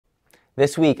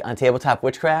This week on Tabletop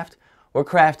Witchcraft, we're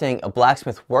crafting a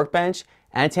blacksmith workbench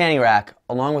and a tanning rack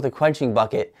along with a quenching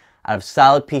bucket out of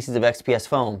solid pieces of XPS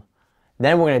foam.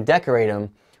 Then we're going to decorate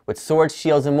them with swords,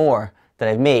 shields, and more that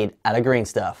I've made out of green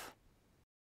stuff.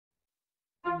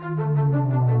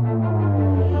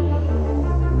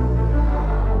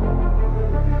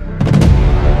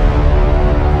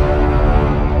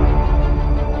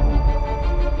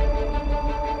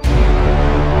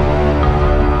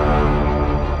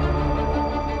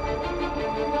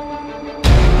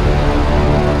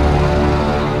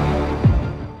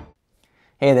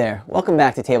 Hey there, welcome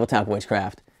back to Tabletop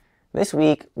Witchcraft. This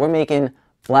week we're making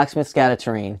Blacksmith Scatter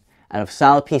Terrain out of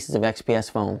solid pieces of XPS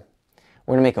foam.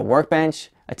 We're going to make a workbench,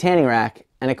 a tanning rack,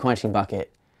 and a quenching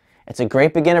bucket. It's a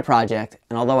great beginner project,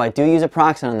 and although I do use a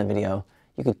Proxon in the video,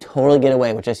 you can totally get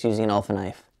away with just using an alpha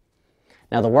knife.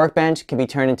 Now the workbench can be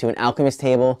turned into an alchemist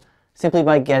table simply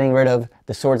by getting rid of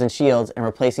the swords and shields and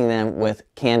replacing them with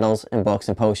candles and books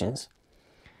and potions.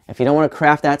 If you don't want to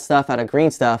craft that stuff out of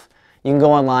green stuff, you can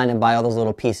go online and buy all those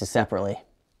little pieces separately.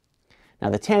 Now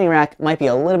the tanning rack might be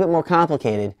a little bit more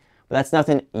complicated, but that's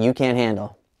nothing you can't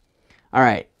handle.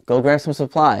 Alright, go grab some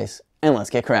supplies and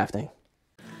let's get crafting.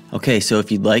 Okay, so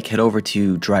if you'd like, head over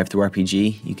to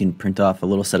DriveThruRPG. You can print off a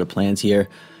little set of plans here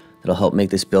that'll help make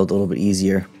this build a little bit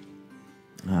easier.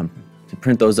 To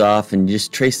print those off and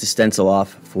just trace the stencil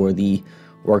off for the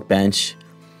workbench,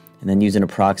 and then using a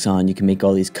Proxon you can make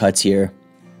all these cuts here.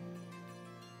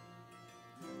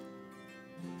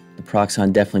 The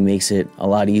Proxon definitely makes it a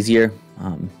lot easier.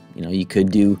 You know, you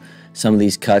could do some of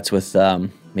these cuts with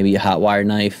maybe a hot wire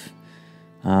knife,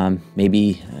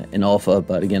 maybe an alpha,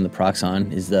 but again the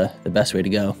Proxon is the best way to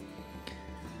go.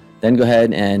 Then go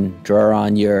ahead and draw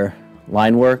on your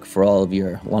line work for all of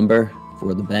your lumber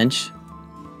for the bench.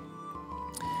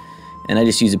 And I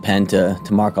just use a pen to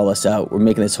mark all this out. We're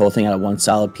making this whole thing out of one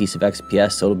solid piece of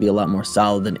XPS, so it'll be a lot more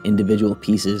solid than individual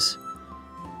pieces.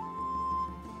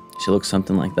 Should look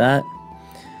something like that.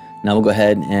 Now we'll go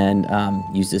ahead and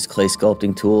use this clay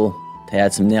sculpting tool to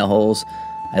add some nail holes.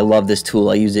 I love this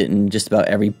tool. I use it in just about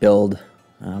every build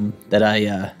that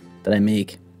I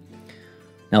make.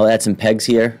 Now I'll add some pegs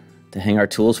here to hang our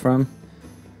tools from.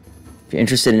 If you're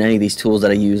interested in any of these tools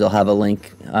that I use, I'll have a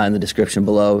link in the description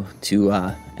below to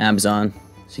Amazon,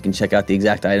 so you can check out the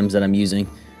exact items that I'm using.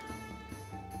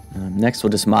 Next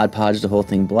we'll just Mod Podge the whole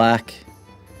thing black.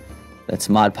 That's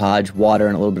Mod Podge, water,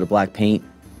 and a little bit of black paint.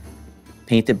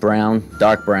 Paint it brown,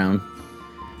 dark brown.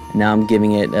 And now I'm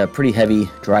giving it a pretty heavy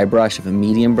dry brush of a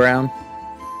medium brown.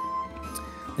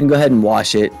 Then go ahead and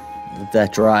wash it, let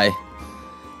that dry.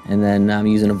 And then I'm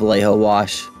using a Vallejo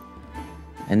wash.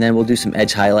 And then we'll do some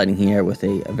edge highlighting here with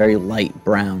a very light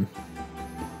brown.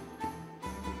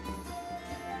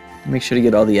 Make sure to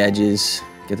get all the edges,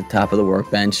 get the top of the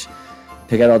workbench.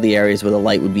 Pick out all the areas where the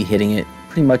light would be hitting it.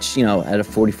 Pretty much, you know, at a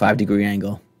 45-degree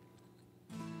angle.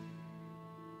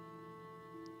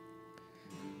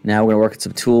 Now we're going to work with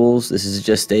some tools. This is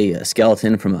just a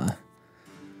skeleton from a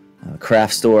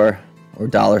craft store or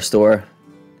dollar store.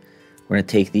 We're going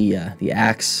to take the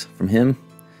axe from him.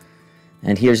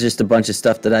 And here's just a bunch of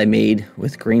stuff that I made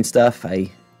with green stuff.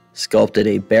 I sculpted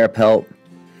a bear pelt.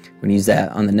 We're going to use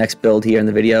that on the next build here in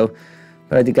the video.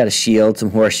 But I got a shield,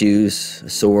 some horseshoes, a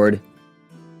sword.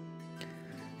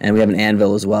 And we have an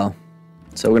anvil as well.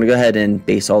 So we're going to go ahead and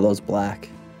base all those black.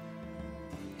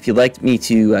 If you'd like me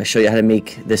to show you how to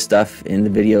make this stuff in the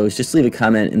videos, just leave a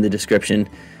comment in the description,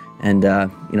 and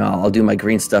you know, I'll do my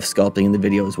green stuff sculpting in the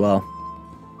video as well.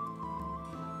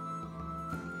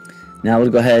 Now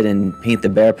we'll go ahead and paint the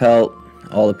bear pelt,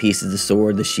 all the pieces, the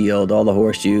sword, the shield, all the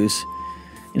horseshoes.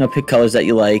 You know, pick colors that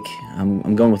you like.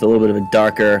 I'm going with a little bit of a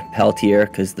darker pelt here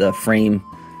because the frame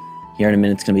here in a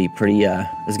minute it's going to be pretty,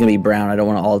 it's going to be brown. I don't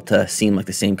want it all to seem like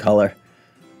the same color.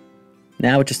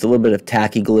 Now with just a little bit of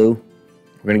tacky glue,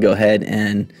 we're going to go ahead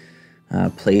and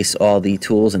place all the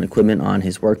tools and equipment on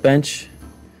his workbench.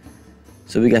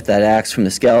 So we got that axe from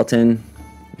the skeleton.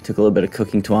 We took a little bit of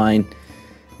cooking twine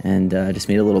and just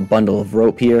made a little bundle of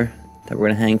rope here that we're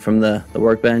going to hang from the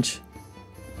workbench.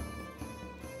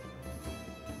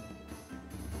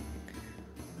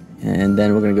 And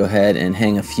then we're going to go ahead and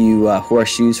hang a few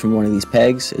horseshoes from one of these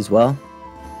pegs as well.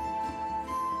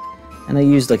 And I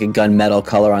used like a gunmetal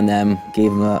color on them,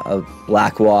 gave them a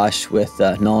black wash with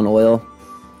Nuln Oil,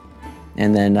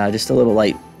 and then just a little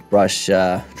light brush,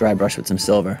 dry brush with some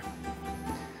silver.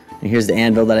 And here's the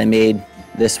anvil that I made.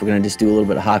 This we're going to just do a little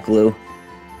bit of hot glue.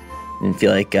 Didn't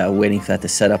feel like waiting for that to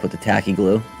set up with the tacky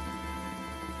glue.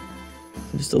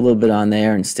 So just a little bit on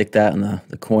there and stick that on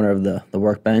the corner of the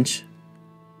workbench.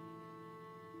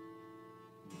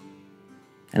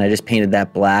 And I just painted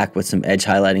that black with some edge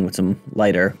highlighting with some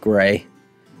lighter gray.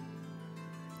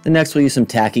 Then next we'll use some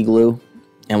tacky glue,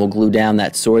 and we'll glue down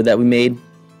that sword that we made.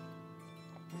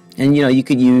 And you know, you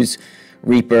could use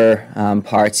Reaper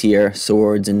parts here,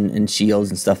 swords and shields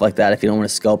and stuff like that if you don't want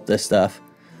to sculpt this stuff.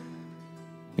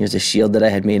 Here's a shield that I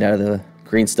had made out of the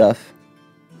green stuff.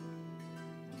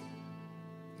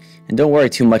 And don't worry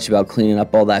too much about cleaning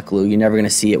up all that glue. You're never going to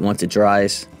see it once it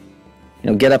dries. You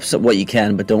know, get up what you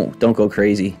can, but don't go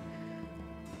crazy.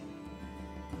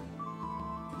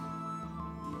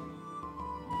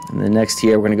 And then next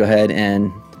here, we're going to go ahead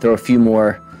and throw a few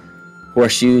more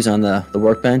horseshoes on the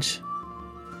workbench.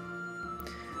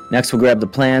 Next, we'll grab the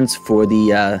plans for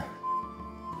the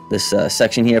this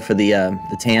section here for the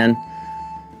tan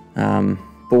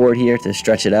board here to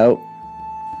stretch it out.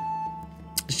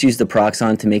 Just use the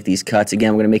Proxxon to make these cuts.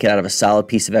 Again, we're going to make it out of a solid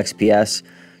piece of XPS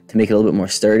to make it a little bit more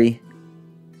sturdy.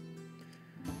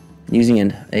 Using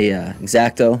an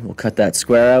X-Acto, we'll cut that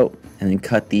square out and then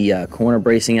cut the corner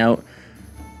bracing out.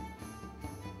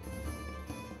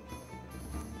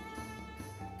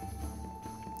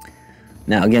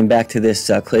 Now again, back to this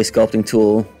clay sculpting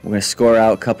tool, we're going to score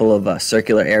out a couple of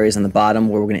circular areas on the bottom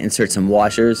where we're going to insert some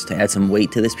washers to add some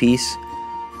weight to this piece.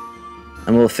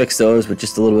 And we'll fix those with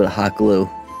just a little bit of hot glue.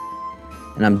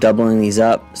 And I'm doubling these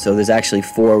up, so there's actually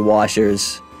 4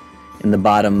 washers in the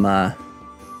bottom of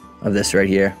this right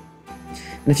here.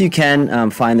 And if you can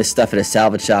find this stuff at a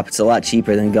salvage shop, it's a lot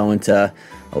cheaper than going to,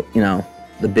 you know,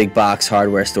 the big box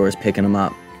hardware stores picking them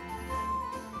up.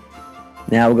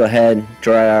 Now we'll go ahead and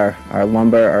dry our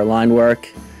lumber, our line work.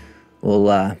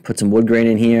 We'll put some wood grain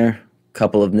in here, a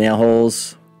couple of nail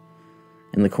holes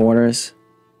in the corners.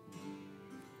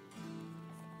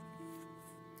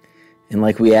 And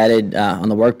like we added on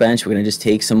the workbench, we're going to just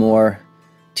take some more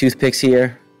toothpicks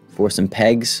here for some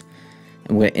pegs.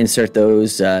 And we're going to insert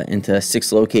those into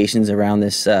 6 locations around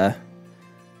this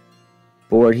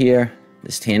board here,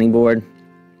 this tanning board.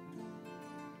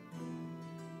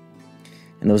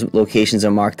 And those locations are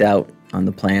marked out on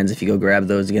the plans if you go grab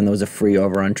those. Again, those are free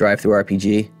over on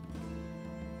DriveThruRPG.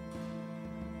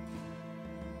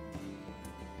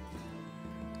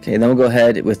 Okay, then we'll go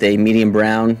ahead with a medium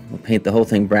brown. We'll paint the whole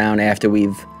thing brown after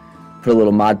we've put a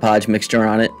little Mod Podge mixture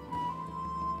on it,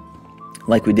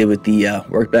 like we did with the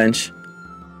workbench.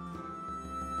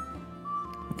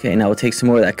 Okay, now we'll take some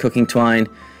more of that cooking twine,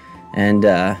 and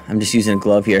I'm just using a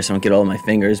glove here so I don't get all of my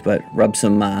fingers, but rub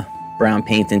some brown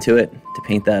paint into it to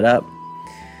paint that up.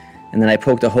 And then I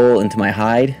poked a hole into my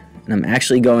hide, and I'm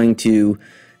actually going to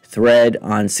thread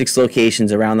on 6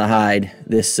 locations around the hide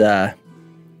this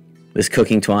this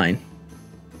cooking twine.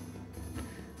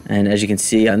 And as you can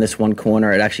see on this one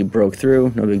corner, it actually broke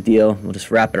through. No big deal. We'll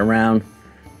just wrap it around,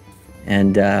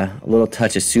 and a little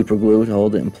touch of super glue to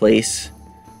hold it in place,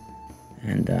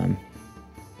 and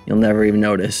you'll never even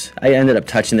notice. I ended up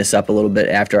touching this up a little bit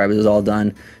after I was all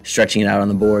done stretching it out on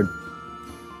the board.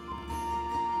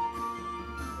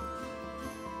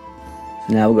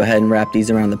 So now we'll go ahead and wrap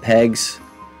these around the pegs,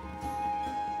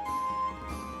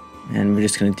 and we're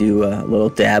just going to do a little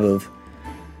dab of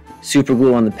super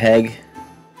glue on the peg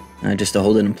just to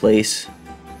hold it in place.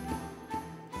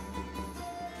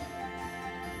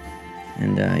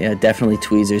 And yeah, definitely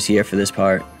tweezers here for this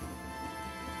part.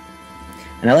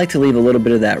 And I like to leave a little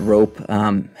bit of that rope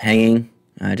hanging.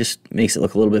 It just makes it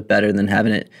look a little bit better than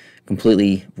having it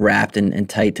completely wrapped and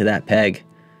tight to that peg.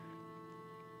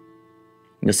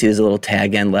 You'll see there's a little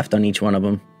tag end left on each one of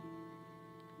them.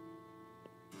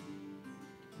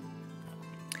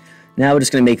 Now we're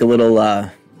just going to make a little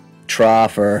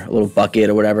trough or a little bucket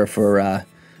or whatever for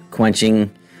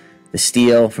quenching the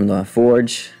steel from the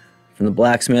forge, from the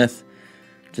blacksmith.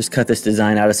 Just cut this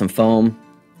design out of some foam,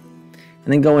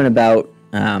 and then go in about,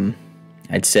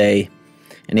 I'd say,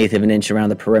 1/8 of an inch around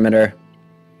the perimeter,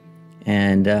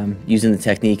 and using the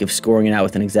technique of scoring it out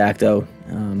with an X-Acto,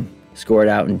 score it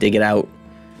out and dig it out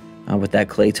with that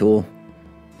clay tool.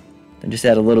 Then just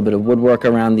add a little bit of woodwork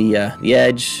around the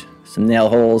edge, some nail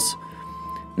holes.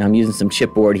 Now I'm using some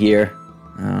chipboard here,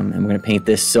 and we're going to paint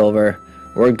this silver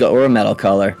or a metal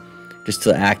color just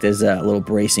to act as a little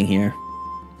bracing here.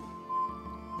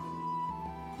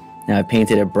 Now I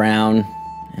painted it brown,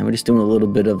 and we're just doing a little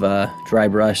bit of dry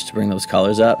brush to bring those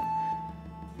colors up.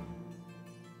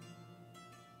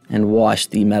 And wash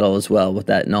the metal as well with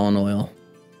that Nuln Oil.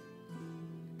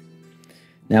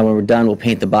 Now when we're done, we'll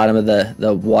paint the bottom of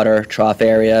the water trough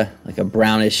area like a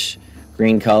brownish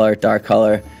green color, dark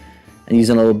color, and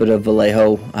using a little bit of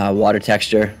Vallejo water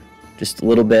texture, just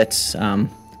little bits,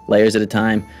 layers at a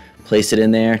time. Place it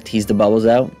in there, tease the bubbles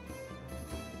out.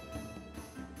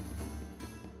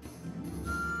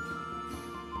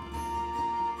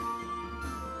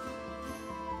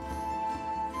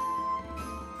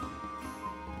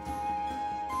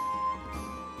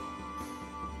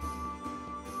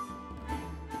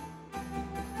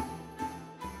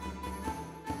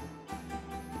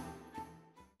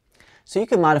 So you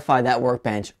can modify that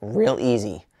workbench real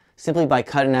easy, simply by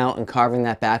cutting out and carving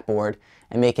that backboard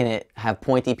and making it have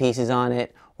pointy pieces on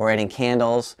it, or adding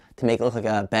candles to make it look like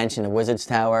a bench in a wizard's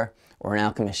tower or an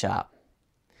alchemist shop.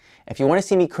 If you want to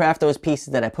see me craft those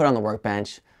pieces that I put on the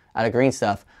workbench out of green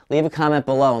stuff, leave a comment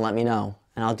below and let me know,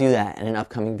 and I'll do that in an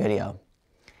upcoming video.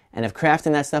 And if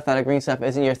crafting that stuff out of green stuff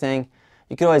isn't your thing,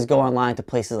 you can always go online to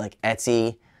places like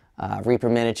Etsy, Reaper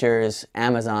Miniatures,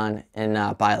 Amazon,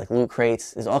 and buy like loot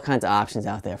crates. There's all kinds of options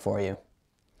out there for you.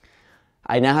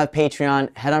 I now have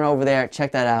Patreon. Head on over there,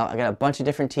 check that out. I got a bunch of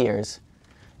different tiers.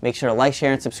 Make sure to like,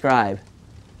 share, and subscribe.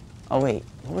 Oh wait,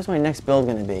 what was my next build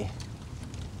going to be?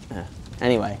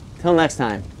 Anyway, till next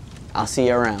time, I'll see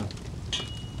you around.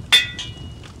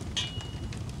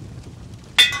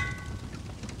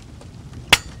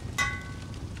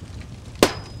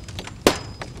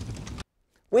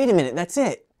 Wait a minute, that's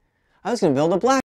it. I was going to build a black